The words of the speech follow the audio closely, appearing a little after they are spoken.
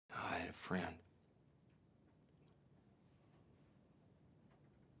friend.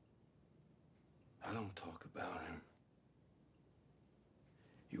 I don't talk about him.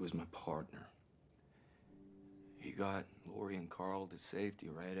 He was my partner. He got Lori and Carl to safety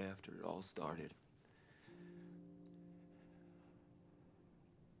right after it all started.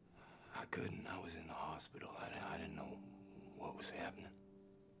 I couldn't. I was in the hospital. I didn't know what was happening.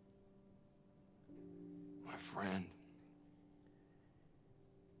 My friend,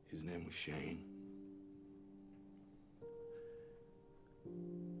 his name was Shane.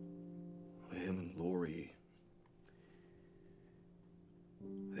 Him and Lori,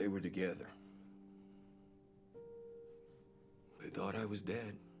 they were together. They thought I was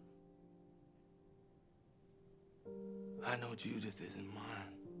dead. I know Judith isn't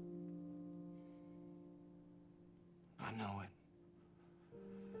mine. I know it.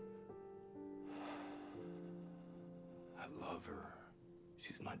 I love her.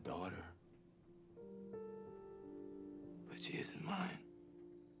 She's my daughter. But she isn't mine.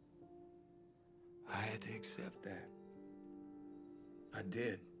 I had to accept that. I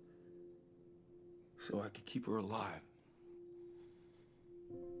did. So I could keep her alive.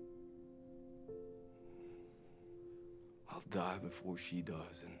 I'll die before she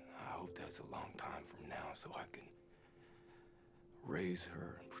does, and I hope that's a long time from now so I can raise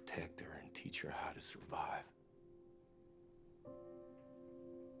her and protect her and teach her how to survive.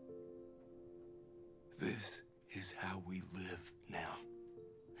 This is how we live now.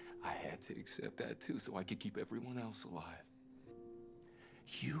 I had to accept that too so I could keep everyone else alive.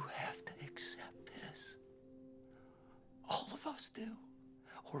 You have to accept this. All of us do,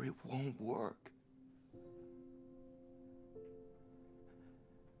 or it won't work.